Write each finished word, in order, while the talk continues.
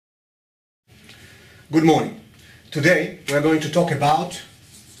Good morning. Today we are going to talk about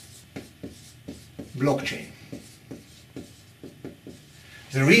blockchain.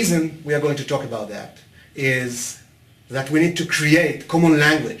 The reason we are going to talk about that is that we need to create common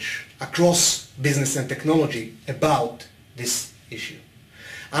language across business and technology about this issue.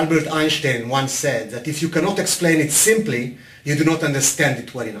 Albert Einstein once said that if you cannot explain it simply, you do not understand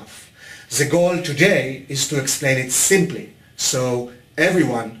it well enough. The goal today is to explain it simply so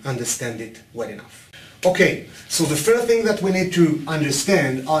everyone understands it well enough. Okay, so the first thing that we need to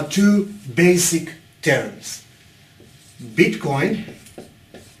understand are two basic terms: Bitcoin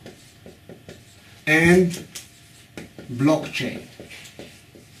and blockchain.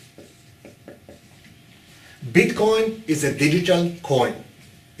 Bitcoin is a digital coin.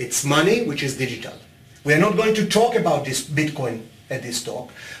 It's money which is digital. We are not going to talk about this Bitcoin at this talk.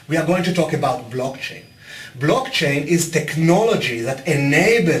 We are going to talk about blockchain. Blockchain is technology that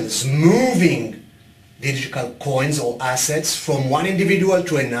enables moving digital coins or assets from one individual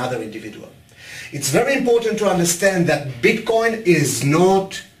to another individual. It's very important to understand that Bitcoin is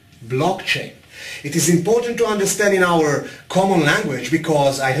not blockchain. It is important to understand in our common language,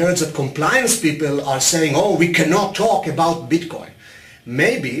 because I heard that compliance people are saying, oh, we cannot talk about Bitcoin.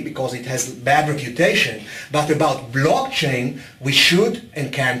 Maybe because it has bad reputation, but about blockchain we should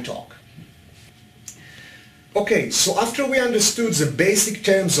and can talk. Okay, so after we understood the basic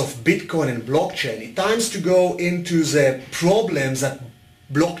terms of Bitcoin and blockchain, it's time to go into the problems that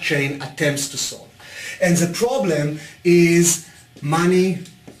blockchain attempts to solve. And the problem is money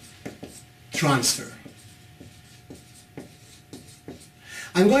transfer.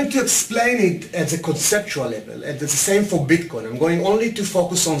 I'm going to explain it at the conceptual level, and it's the same for Bitcoin. I'm going only to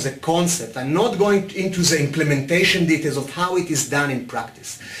focus on the concept. I'm not going into the implementation details of how it is done in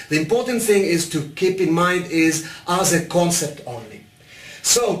practice. The important thing is to keep in mind is as a concept only.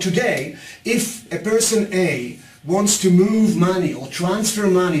 So today, if a person A wants to move money or transfer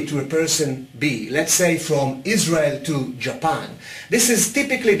money to a person B, let's say from Israel to Japan, this is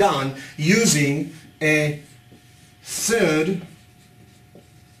typically done using a third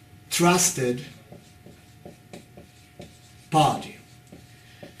trusted party.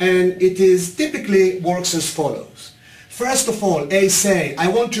 And it is typically works as follows. First of all, A say, I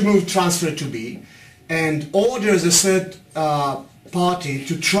want to move transfer to B, and orders a third party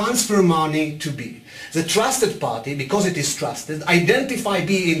to transfer money to B. The trusted party, because it is trusted, identify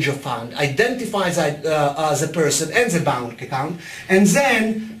B in Japan, identifies the person and the bank account, and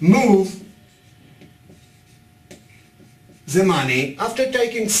then move the money after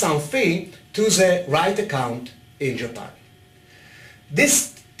taking some fee to the right account in Japan.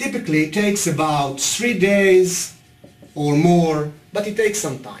 This typically takes about 3 days or more, but it takes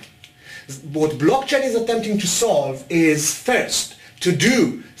some time. What blockchain is attempting to solve is first to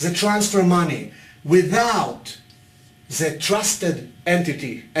do the transfer money without the trusted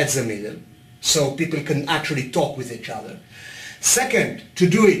entity at the middle, so people can actually talk with each other. Second, to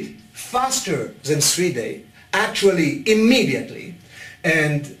do it faster than 3 days, actually immediately.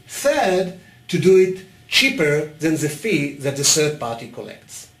 And third, to do it cheaper than the fee that the third party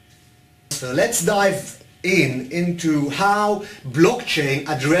collects. So let's dive into how blockchain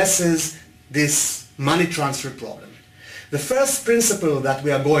addresses this money transfer problem. The first principle that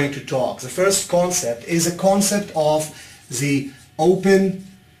we are going to talk, the first concept, is a concept of the open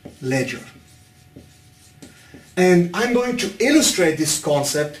ledger. And I'm going to illustrate this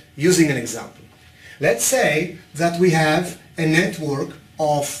concept using an example. Let's say that we have a network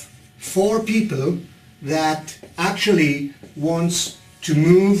of 4 people that actually wants to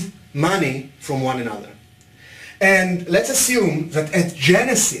move money from one another. And let's assume that at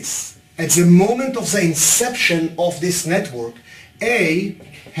Genesis, at the moment of the inception of this network, A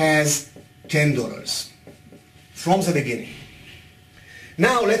has $10 from the beginning.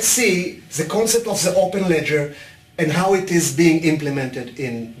 Now let's see the concept of the open ledger and how it is being implemented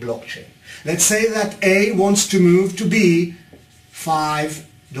in blockchain. Let's say that A wants to move to B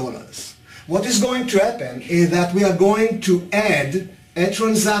 $5. What is going to happen is that we are going to add a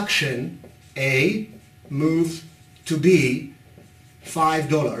transaction, A move to B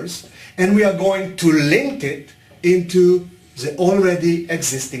 $5, and we are going to link it into the already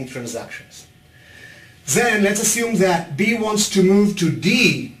existing transactions. Then let's assume that B wants to move to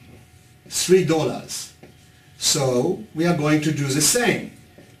D $3. So we are going to do the same.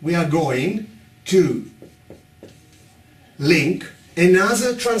 We are going to link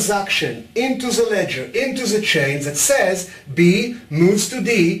another transaction into the ledger, into the chain that says B moves to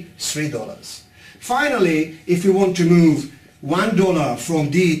D $3. Finally, if we want to move $1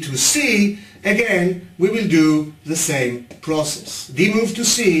 from D to C, again we will do the same process. D move to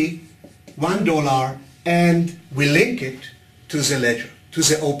C $1 and we link it to the ledger, to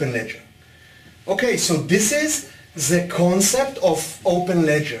the open ledger. Okay, so this is the concept of open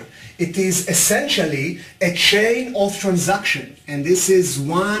ledger. It is essentially a chain of transaction, and this is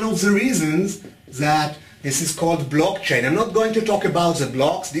one of the reasons that this is called blockchain. I'm not going to talk about the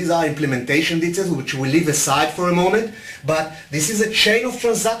blocks. These are implementation details which we'll leave aside for a moment, but this is a chain of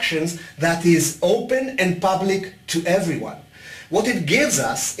transactions that is open and public to everyone. What it gives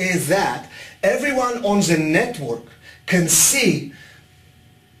us is that everyone on the network can see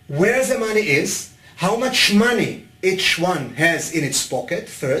where the money is, how much money each one has in its pocket,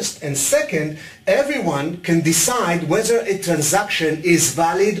 first, and second, everyone can decide whether a transaction is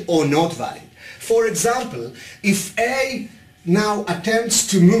valid or not valid. For example, if A now attempts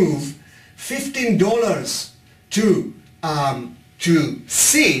to move $15 to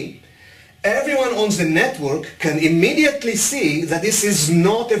C, everyone on the network can immediately see that this is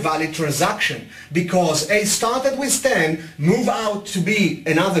not a valid transaction because A started with 10, move out to be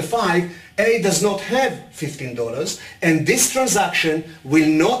another 5, A does not have $15, and this transaction will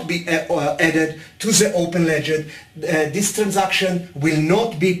not be added to the open ledger. This transaction will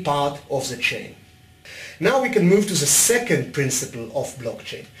not be part of the chain. Now we can move to the second principle of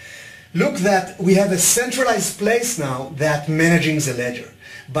blockchain. Look that we have a centralized place now that managing the ledger.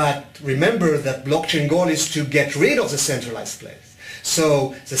 But remember that blockchain goal is to get rid of the centralized place.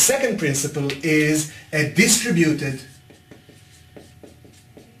 So the second principle is a distributed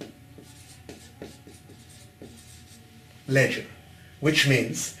ledger, which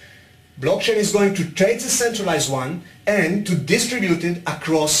means blockchain is going to take the centralized one and to distribute it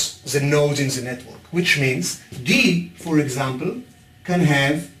across the nodes in the network, which means D, for example, can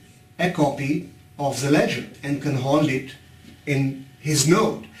have a copy of the ledger and can hold it in his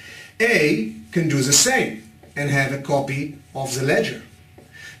node. A can do the same and have a copy of the ledger.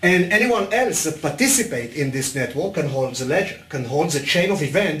 And anyone else that participate in this network can hold the ledger, can hold the chain of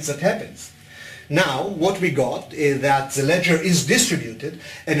events that happens. Now, what we got is that the ledger is distributed,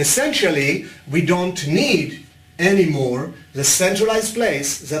 and essentially we don't need anymore the centralized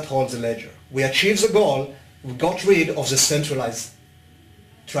place that holds the ledger. We achieved the goal, we got rid of the centralized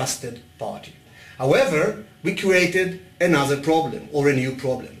trusted party. However, we created another problem or a new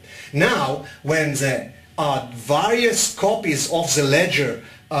problem. Now, when there are various copies of the ledger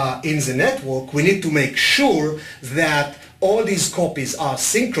in the network, we need to make sure that all these copies are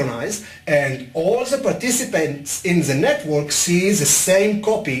synchronized and all the participants in the network see the same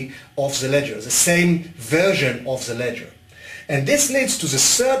copy of the ledger, the same version of the ledger. And this leads to the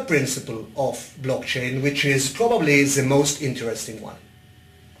third principle of blockchain, which is probably the most interesting one.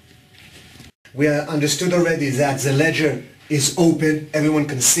 We understood already that the ledger is open, everyone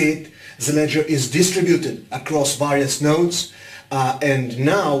can see it. The ledger is distributed across various nodes. And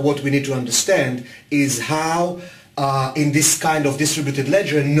now what we need to understand is how in this kind of distributed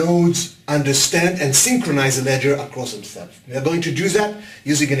ledger, nodes understand and synchronize the ledger across themselves. We are going to do that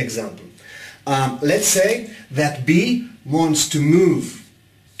using an example. Let's say that B wants to move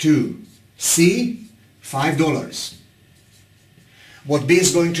to C $5. What B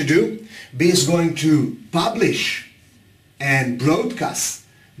is going to do? B is going to publish and broadcast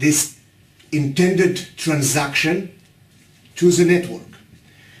this intended transaction to the network.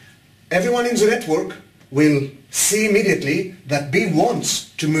 Everyone in the network will see immediately that B wants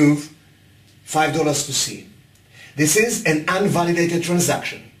to move $5 to C. This is an unvalidated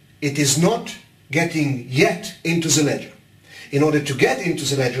transaction. It is not getting yet into the ledger. In order to get into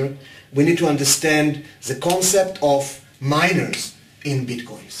the ledger, we need to understand the concept of miners in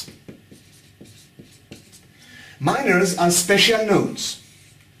Bitcoins. Miners are special nodes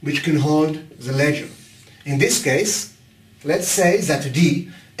which can hold the ledger. In this case, let's say that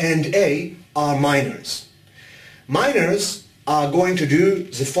D and A are miners. Miners are going to do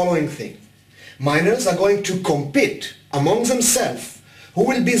the following thing. Miners are going to compete among themselves who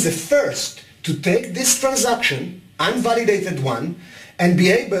will be the first to take this transaction, unvalidated one, and be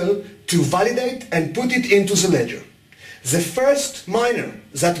able to validate and put it into the ledger. The first miner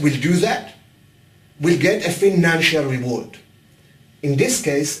that will do that will get a financial reward. In this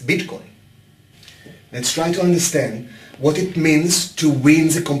case, Bitcoin. Let's try to understand what it means to win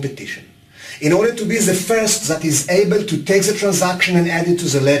the competition. In order to be the first that is able to take the transaction and add it to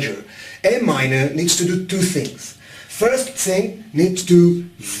the ledger, a miner needs to do two things. First thing, needs to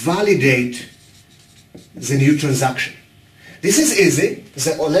validate the new transaction. This is easy.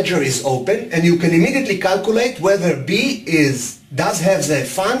 The ledger is open and you can immediately calculate whether B does have the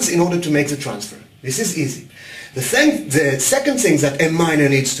funds in order to make the transfer. This is easy. The second thing that a miner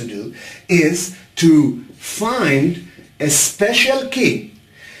needs to do is to find a special key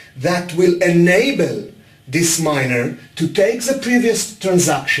that will enable this miner to take the previous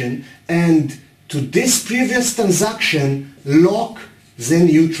transaction and to this previous transaction lock the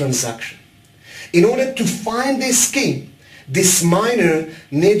new transaction. In order to find this key, this miner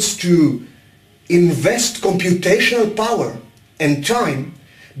needs to invest computational power and time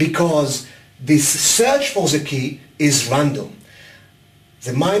because this search for the key is random.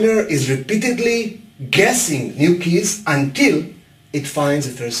 The miner is repeatedly guessing new keys until it finds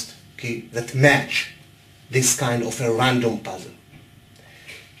the first key that match this kind of a random puzzle.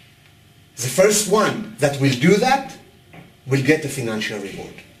 The first one that will do that will get a financial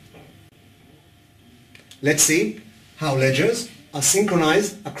reward. Let's see how ledgers are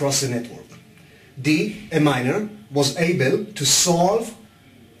synchronized across the network. D, a miner, was able to solve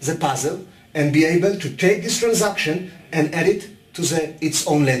the puzzle and be able to take this transaction and add it to its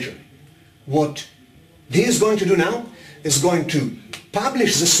own ledger. What D is going to do now is going to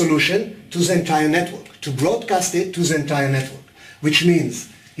publish the solution to the entire network, to broadcast it to the entire network, which means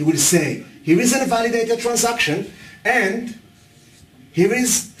he will say, here is a validated transaction and here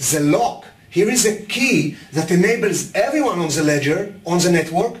is the lock, here is a key that enables everyone on the ledger, on the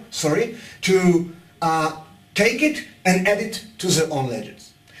network, to take it and add it to their own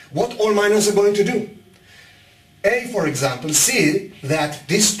ledgers. What all miners are going to do? A, for example, see that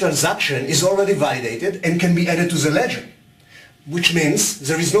this transaction is already validated and can be added to the ledger, which means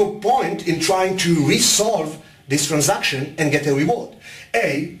there is no point in trying to resolve this transaction and get a reward.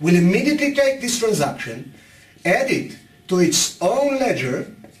 A will immediately take this transaction, add it to its own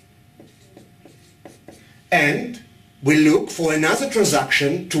ledger, and will look for another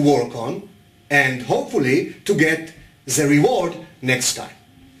transaction to work on and hopefully to get the reward next time.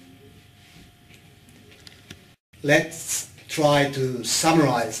 Let's try to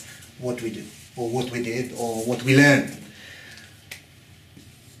summarize what we do, or what we did, or what we learned.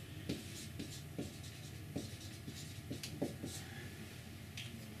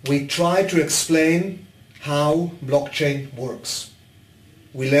 We tried to explain how blockchain works.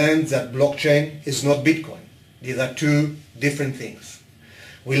 We learned that blockchain is not Bitcoin. These are two different things.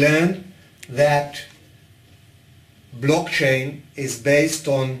 We learned that blockchain is based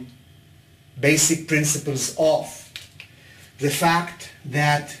on basic principles of the fact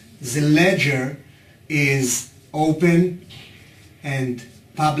that the ledger is open and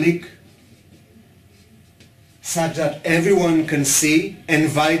public, such that everyone can see and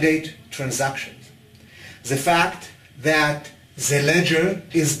validate transactions. The fact that the ledger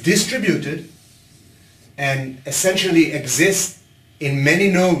is distributed and essentially exists in many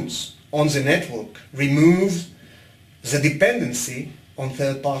nodes on the network removes the dependency on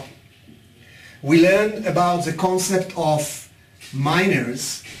third party. We learned about the concept of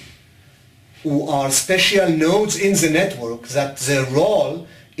miners who are special nodes in the network, that their role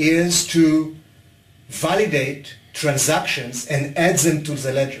is to validate transactions and add them to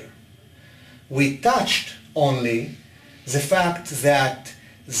the ledger. We touched only the fact that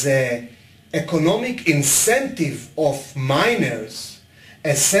the economic incentive of miners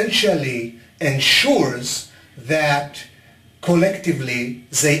essentially ensures that collectively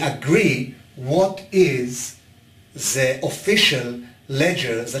they agree what is the official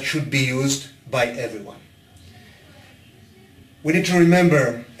ledger that should be used by everyone. We need to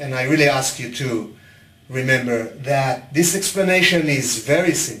remember, and I really ask you to remember, that this explanation is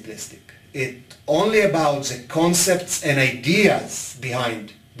very simplistic. It's only about the concepts and ideas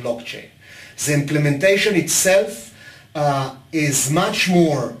behind blockchain. The implementation itself is much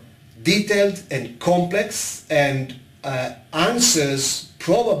more detailed and complex and answers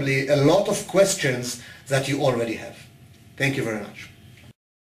probably a lot of questions that you already have. Thank you very much.